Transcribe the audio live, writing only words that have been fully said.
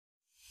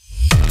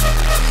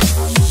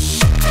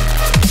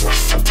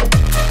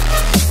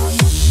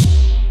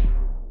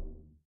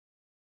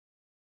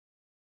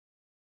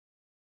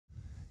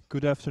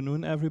Good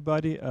afternoon,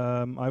 everybody.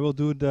 We will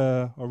do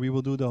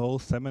the whole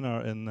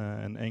seminar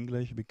in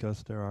English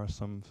because there are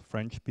some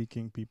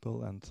French-speaking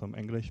people and some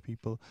English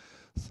people,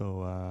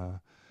 so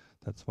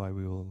that's why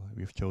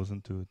we've chosen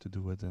to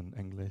do it in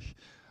English.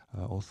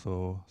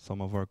 Also,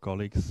 some of our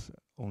colleagues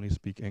only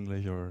speak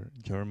English or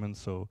German,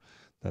 so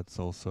that's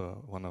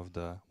also one of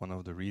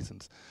the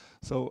reasons.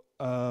 So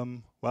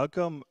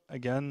welcome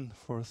again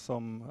for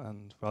some,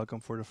 and welcome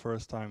for the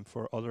first time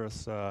for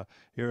others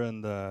here in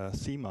the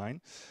sea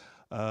mine.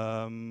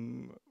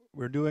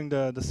 We're doing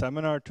the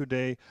seminar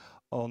today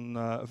on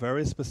a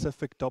very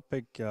specific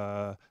topic,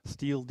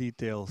 steel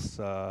details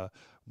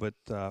with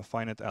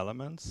finite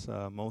elements.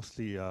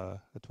 Mostly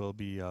it will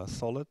be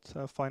solid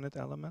finite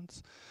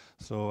elements.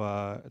 So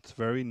it's a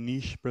very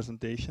niche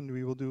presentation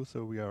we will do,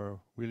 so we are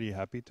really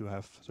happy to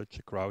have such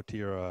a crowd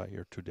here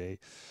here today.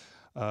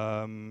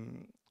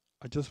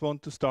 I just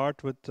want to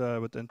start with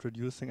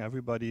introducing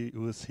everybody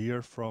who is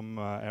here from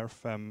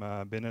RFEM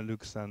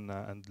Benelux and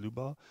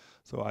Dlubal.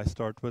 So I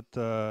start with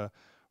the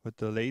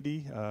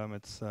lady.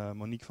 It's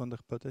Monique van der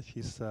Putten.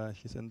 She's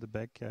in the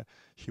back.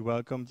 She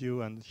welcomed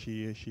you and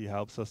she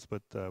helps us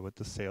with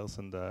the sales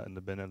in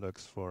the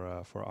Benelux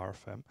for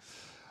RFEM.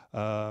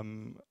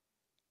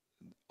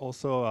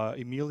 Also,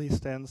 Emiel, he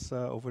stands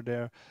over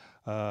there.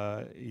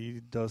 He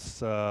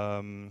does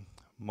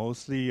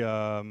mostly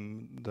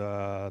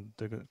the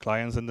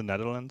clients in the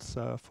Netherlands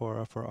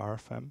for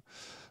RFEM.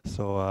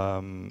 So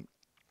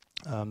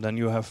then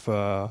you have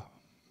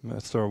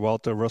Mr.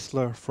 Walter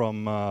Rustler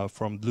from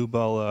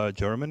Dlubal,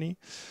 Germany.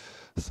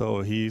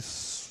 So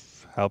he's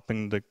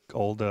helping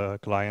all the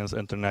clients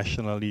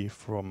internationally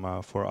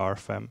from for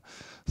RFEM.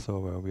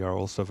 So we are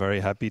also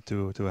very happy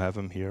to have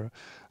him here.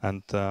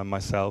 And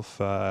myself,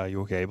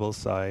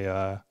 Gijbels,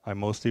 I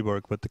mostly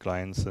work with the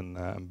clients in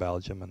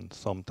Belgium and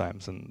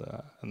sometimes in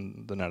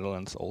the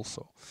Netherlands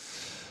also.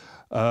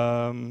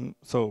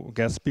 So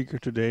guest speaker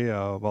today,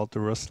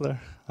 Walter Rustler.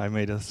 I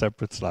made a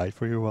separate slide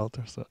for you,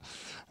 Walter. So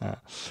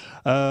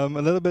a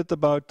little bit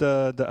about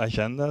the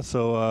agenda.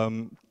 So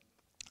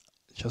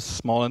just a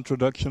small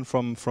introduction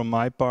from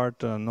my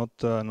part, not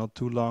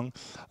too long.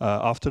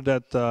 After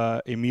that,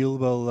 Emiel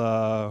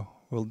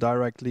will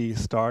directly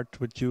start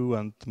with you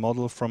and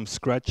model from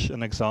scratch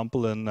an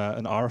example in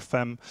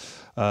RFEM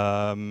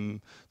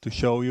to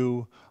show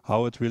you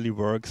how it really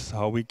works,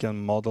 how we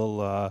can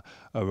model a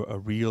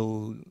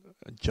real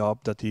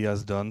job that he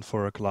has done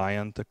for a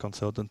client, a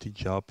consultancy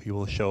job. He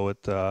will show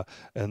it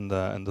in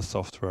the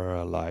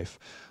software live.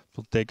 It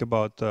will take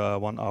about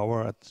 1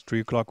 hour. At 3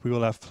 o'clock we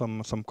will have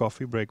some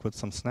coffee break with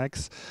some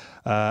snacks,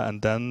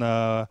 and then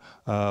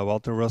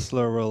Walter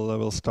Rustler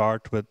will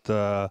start with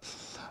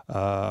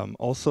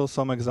also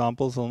some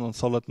examples on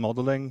solid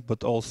modeling,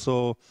 but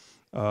also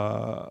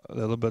a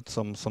little bit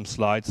some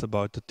slides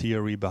about the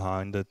theory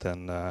behind it,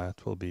 and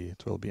it will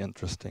be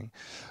interesting.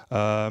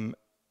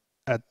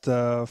 At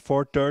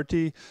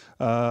 4:30,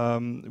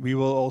 we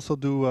will also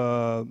do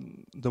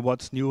the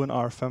what's new in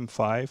RFEM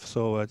 5.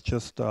 So it's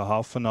just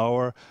half an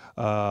hour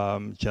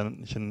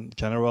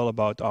general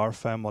about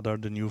RFEM. What are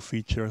the new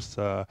features?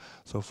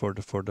 So for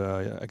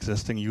the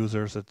existing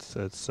users,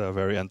 it's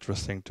very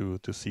interesting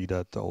to see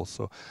that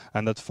also.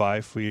 And at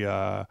 5, we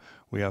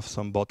have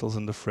some bottles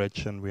in the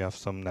fridge and we have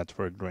some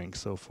network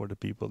drinks. So for the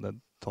people that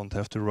don't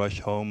have to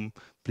rush home,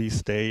 please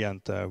stay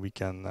and we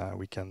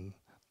can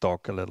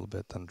talk a little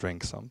bit and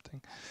drink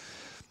something.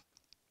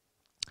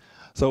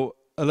 So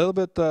a little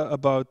bit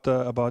about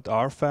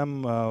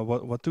RFEM.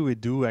 What do we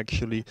do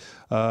actually?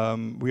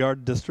 We are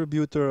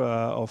distributor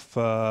of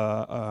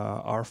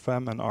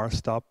RFEM and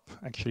RStop,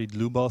 actually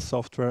Dlubal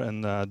Software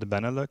in the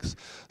Benelux.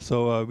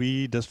 So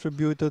we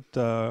distribute it.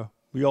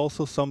 We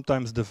also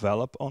sometimes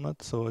develop on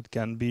it, so it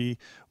can be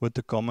with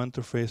the common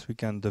interface. We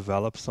can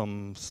develop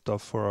some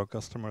stuff for our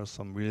customers,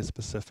 some really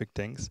specific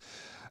things.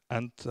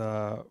 And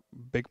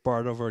big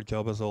part of our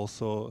job is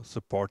also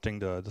supporting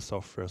the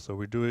software. So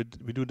we do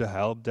the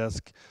help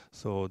desk.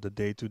 So the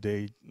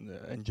day-to-day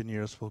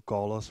engineers will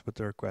call us with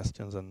their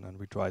questions, and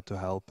we try to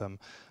help them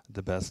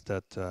the best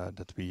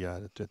that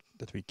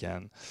we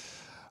can.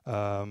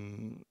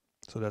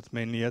 So that's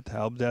mainly it.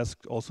 Help desk.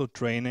 Also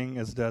training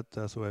is that.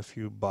 So if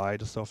you buy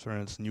the software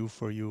and it's new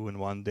for you, in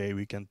one day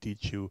we can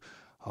teach you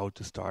how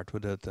to start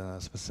with it,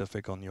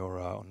 specific on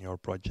your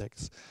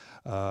projects.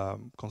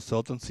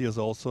 Consultancy is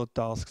also a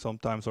task.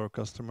 Sometimes our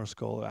customers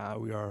call,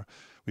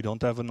 we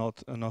don't have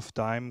enough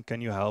time.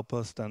 Can you help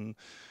us? Then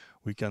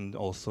we can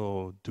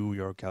also do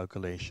your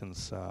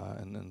calculations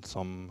in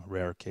some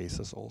rare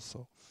cases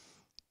also.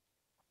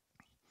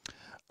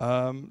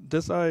 I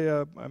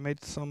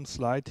made some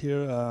slide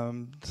here.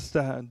 This is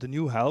the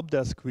new help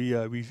desk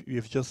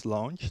we've just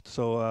launched.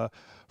 So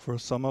for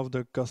some of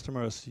the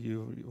customers,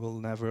 you will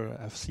never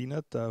have seen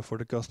it. For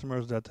the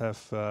customers that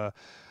have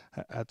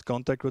had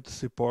contact with the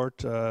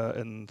support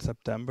in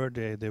September,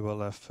 they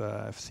will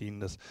have seen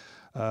this.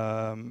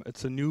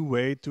 It's a new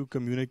way to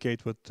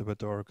communicate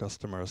with our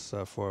customers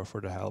for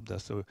the help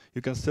desk. So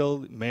you can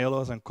still mail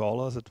us and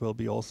call us. It will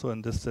be also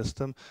in this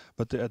system.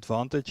 But the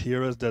advantage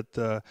here is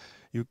that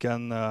you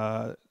can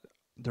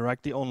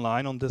directly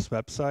online on this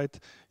website,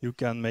 you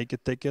can make a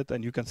ticket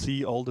and you can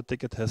see all the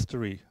ticket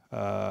history.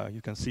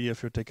 You can see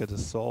if your ticket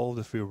is solved,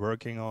 if you're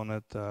working on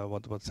it,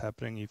 what's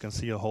happening. You can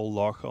see a whole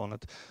log on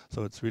it.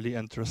 So it's really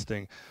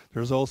interesting.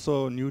 There's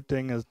also a new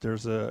thing is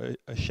there's a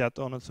chat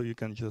on it, so you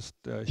can just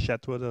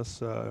chat with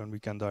us and we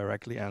can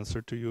directly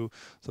answer to you.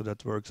 So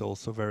that works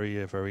also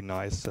very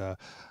nice.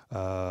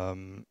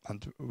 And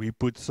we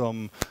put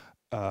some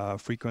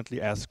frequently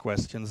asked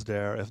questions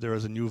there. If there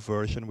is a new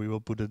version, we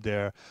will put it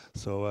there.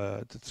 So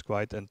it's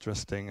quite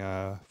interesting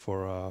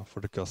for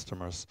the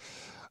customers.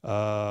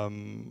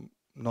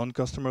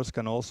 Non-customers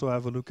can also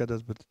have a look at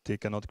it, but they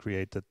cannot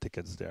create the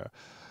tickets there.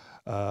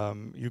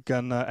 You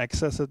can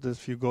access it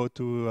if you go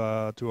to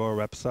our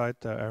website,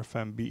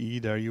 RFEM BE.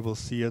 There you will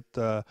see it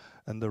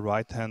in the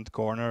right-hand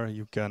corner.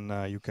 You can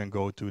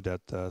go to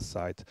that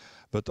site.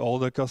 But all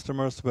the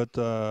customers with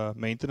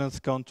maintenance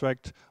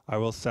contract, I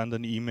will send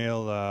an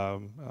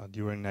email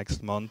during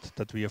next month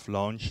that we have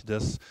launched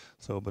this.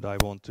 So, but I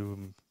want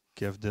to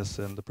give this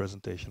in the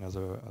presentation as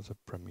a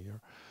premiere.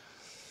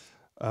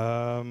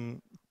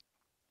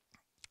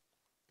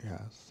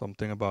 Yeah,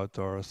 something about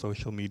our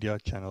social media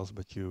channels,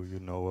 but you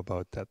know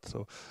about that.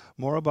 So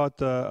more about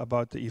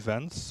the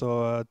events.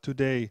 So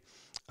today,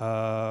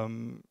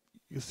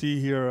 you see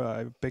here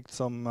I picked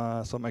some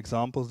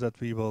examples that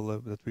we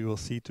will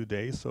see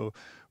today. So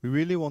we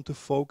really want to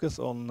focus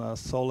on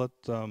solid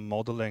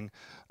modeling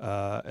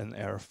in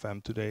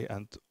RFEM today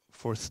and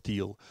for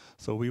steel.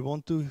 So we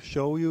want to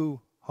show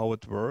you how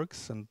it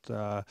works and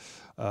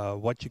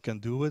what you can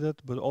do with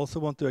it, but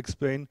also want to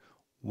explain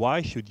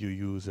why should you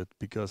use it,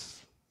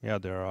 because yeah,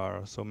 there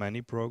are so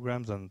many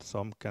programs and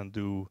some can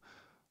do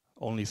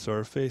only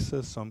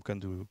surfaces, some can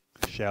do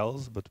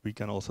shells, but we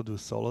can also do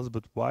solids.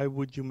 But why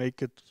would you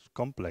make it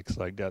complex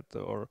like that?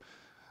 Or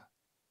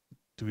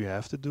do we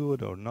have to do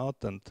it or not?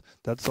 And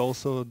that's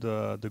also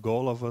the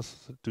goal of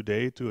us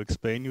today, to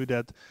explain you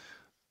that,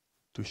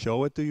 to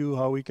show it to you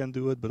how we can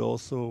do it, but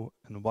also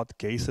in what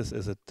cases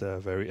is it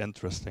very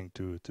interesting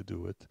to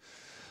do it.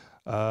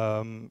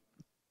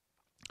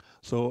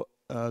 So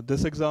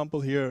this example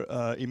here,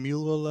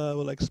 Emiel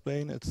will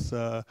explain. It's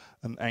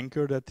an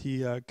anchor that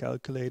he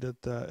calculated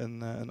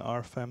in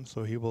RFEM,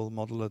 so he will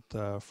model it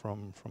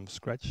from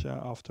scratch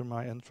after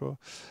my intro.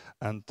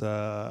 And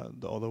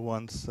the other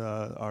ones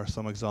are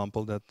some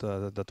example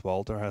that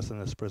Walter has in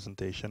his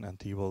presentation,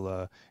 and he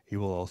will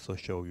also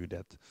show you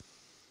that.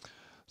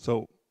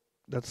 So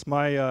that's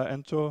my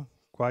intro.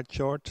 Quite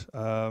short.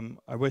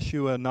 I wish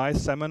you a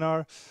nice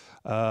seminar,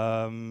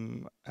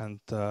 and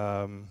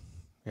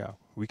yeah,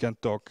 we can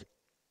talk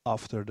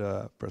after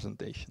the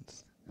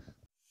presentations.